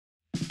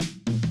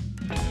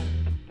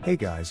Hey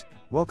guys,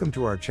 welcome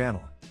to our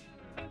channel.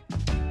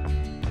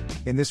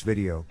 In this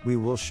video, we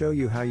will show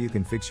you how you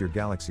can fix your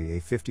Galaxy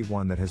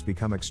A51 that has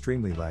become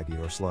extremely laggy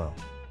or slow.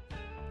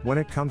 When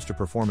it comes to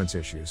performance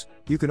issues,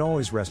 you can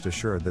always rest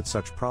assured that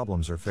such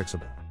problems are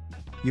fixable.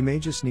 You may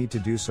just need to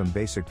do some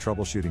basic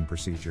troubleshooting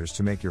procedures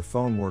to make your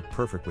phone work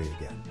perfectly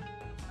again.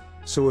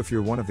 So if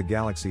you're one of the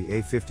Galaxy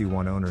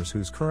A51 owners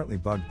who's currently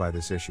bugged by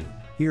this issue,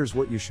 here's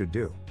what you should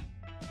do.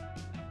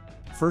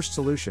 First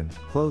solution,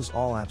 close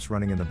all apps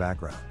running in the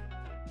background.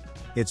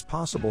 It's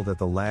possible that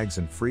the lags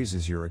and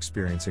freezes you're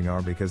experiencing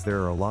are because there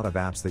are a lot of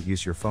apps that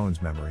use your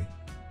phone's memory.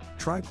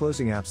 Try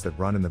closing apps that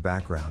run in the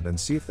background and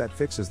see if that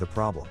fixes the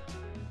problem.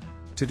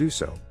 To do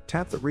so,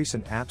 tap the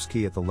Recent Apps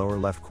key at the lower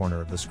left corner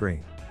of the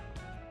screen.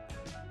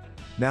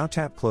 Now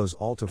tap Close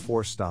All to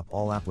force stop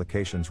all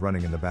applications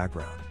running in the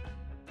background.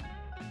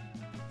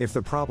 If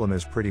the problem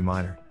is pretty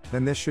minor,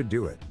 then this should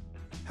do it.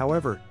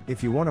 However,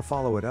 if you want to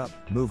follow it up,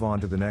 move on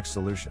to the next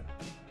solution.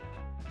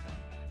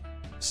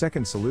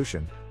 Second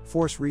solution,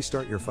 force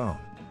restart your phone.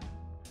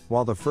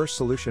 While the first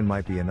solution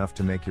might be enough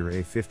to make your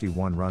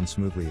A51 run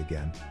smoothly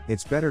again,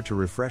 it's better to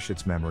refresh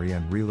its memory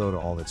and reload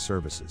all its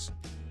services.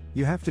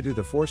 You have to do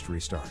the forced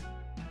restart.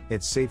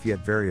 It's safe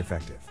yet very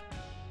effective.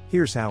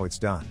 Here's how it's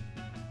done.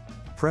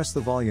 Press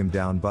the volume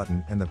down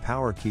button and the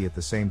power key at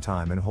the same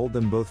time and hold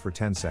them both for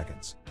 10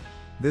 seconds.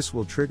 This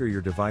will trigger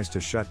your device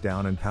to shut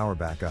down and power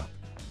back up.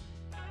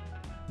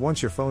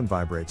 Once your phone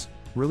vibrates,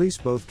 release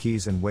both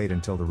keys and wait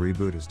until the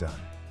reboot is done.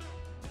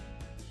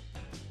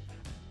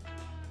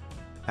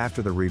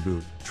 After the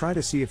reboot, try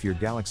to see if your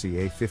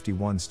Galaxy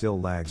A51 still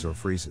lags or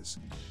freezes.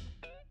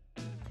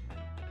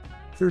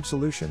 Third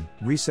solution,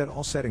 reset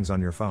all settings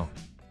on your phone.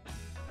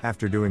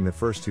 After doing the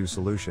first two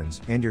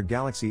solutions and your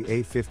Galaxy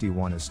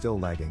A51 is still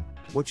lagging,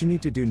 what you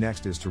need to do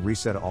next is to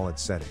reset all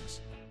its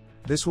settings.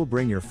 This will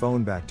bring your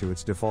phone back to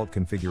its default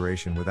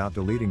configuration without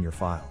deleting your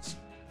files.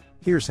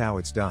 Here's how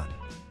it's done.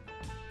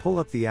 Pull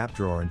up the app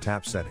drawer and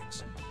tap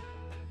Settings.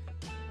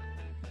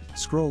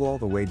 Scroll all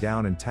the way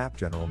down and tap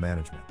General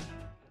Management.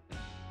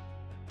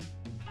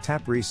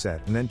 Tap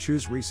Reset and then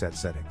choose Reset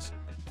Settings.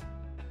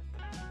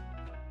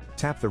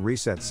 Tap the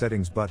Reset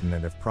Settings button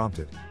and if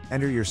prompted,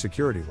 enter your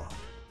security lock.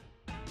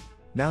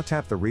 Now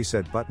tap the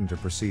Reset button to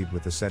proceed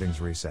with the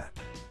settings reset.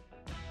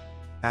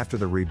 After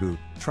the reboot,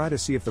 try to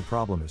see if the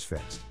problem is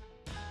fixed.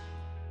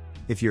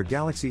 If your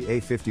Galaxy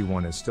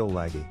A51 is still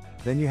laggy,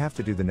 then you have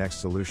to do the next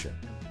solution.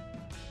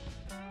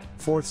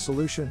 Fourth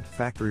solution,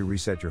 factory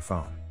reset your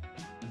phone.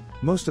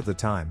 Most of the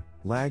time,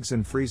 lags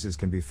and freezes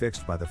can be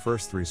fixed by the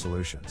first three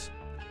solutions.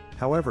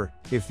 However,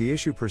 if the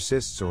issue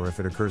persists or if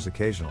it occurs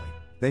occasionally,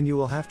 then you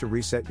will have to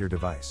reset your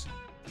device.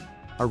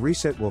 A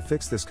reset will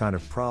fix this kind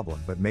of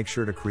problem, but make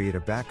sure to create a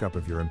backup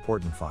of your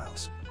important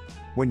files.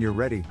 When you're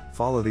ready,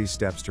 follow these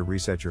steps to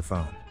reset your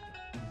phone.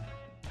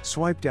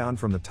 Swipe down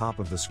from the top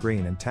of the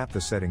screen and tap the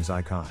settings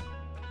icon.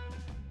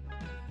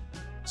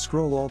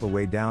 Scroll all the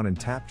way down and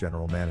tap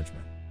General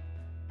Management.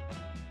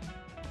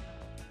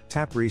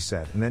 Tap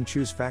Reset and then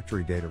choose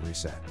Factory Data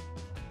Reset.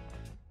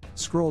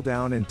 Scroll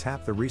down and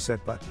tap the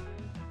Reset button.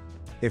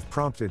 If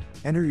prompted,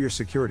 enter your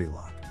security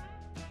lock.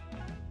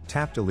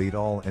 Tap Delete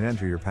All and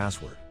enter your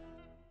password.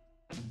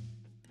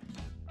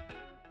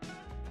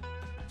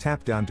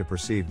 Tap Done to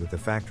proceed with the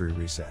factory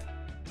reset.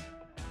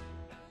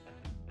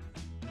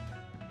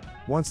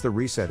 Once the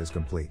reset is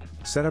complete,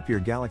 set up your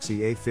Galaxy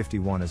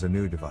A51 as a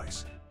new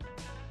device.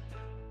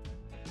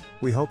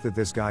 We hope that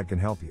this guide can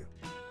help you.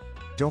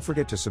 Don't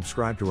forget to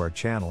subscribe to our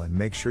channel and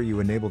make sure you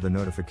enable the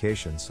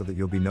notifications so that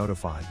you'll be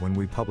notified when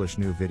we publish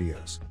new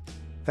videos.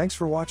 Thanks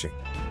for watching.